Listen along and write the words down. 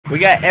We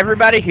got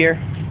everybody here,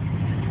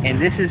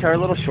 and this is our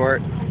little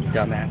short,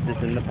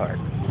 Dumbasses in the Park.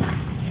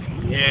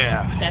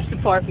 Yeah. That's the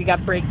park. We got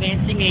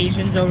breakdancing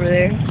Asians over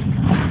there.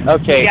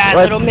 Okay, We got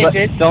little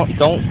midgets. don't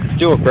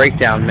do a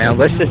breakdown, man.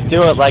 Let's just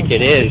do it like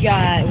it is.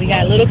 We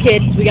got little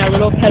kids. We got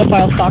little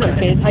pedophile soccer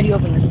kids. How do you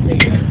open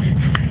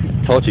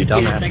this? Told you,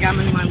 dumbass. I got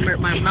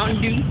my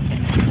Mountain Dew.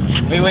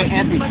 Wait,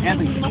 Anthony.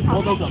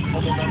 Hold those up.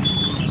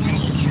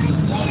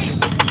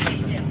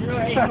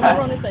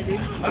 Over on this side, dude.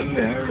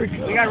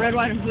 America. We got red,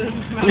 white, and blue.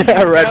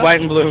 Yeah, red, white,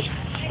 and blue.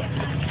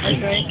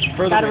 That's right.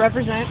 Further Gotta away.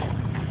 represent.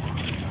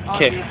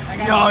 Okay.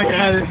 Oh,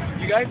 yeah.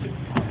 You guys?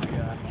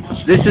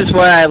 This is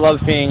why I love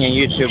being a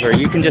YouTuber.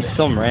 You can just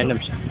film random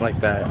shit like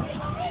that.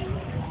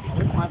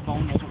 My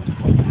phone.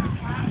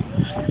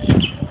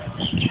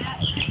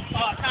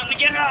 Oh, time to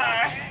get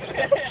high.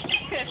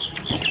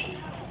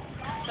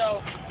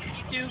 So,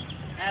 YouTube,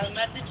 I have a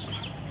message.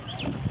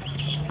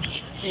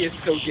 He is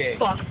so gay.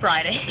 Fuck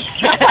Friday.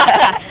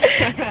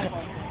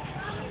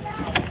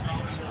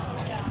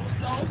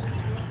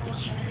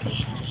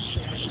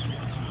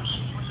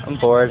 I'm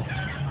bored.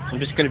 I'm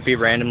just gonna be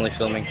randomly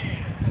filming.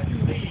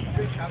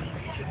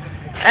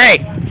 Hey!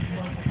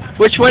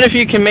 Which one of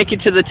you can make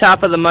it to the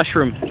top of the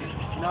mushroom?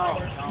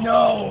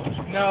 No,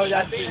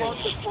 that's it.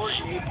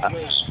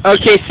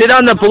 Okay, sit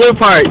on the blue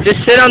part. Just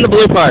sit on the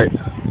blue part.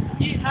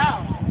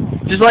 How?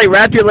 Just like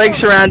wrap your legs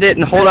around it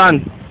and hold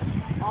on.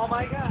 Oh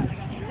my god.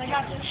 I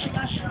got this.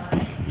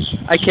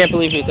 I can't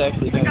believe he's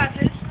actually I doing got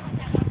it. this.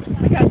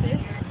 I got this.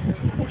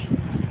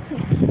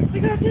 I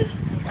got this.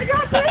 I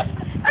got this.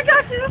 I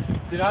got this.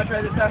 Do not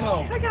try this at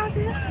home. I got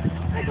this.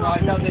 I No, I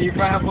got know this. that you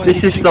probably have one.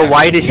 This is the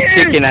whitest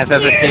chicken I've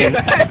ever seen.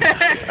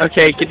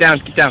 Okay, get down,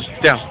 get down,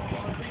 get down.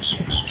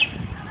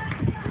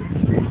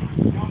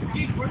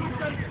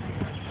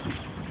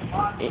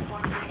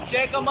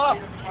 Shake them up.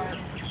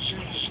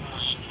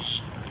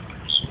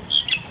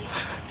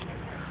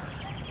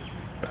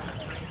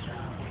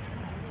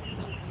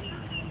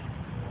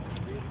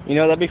 You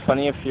know, that'd be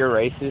funny if your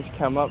races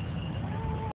come up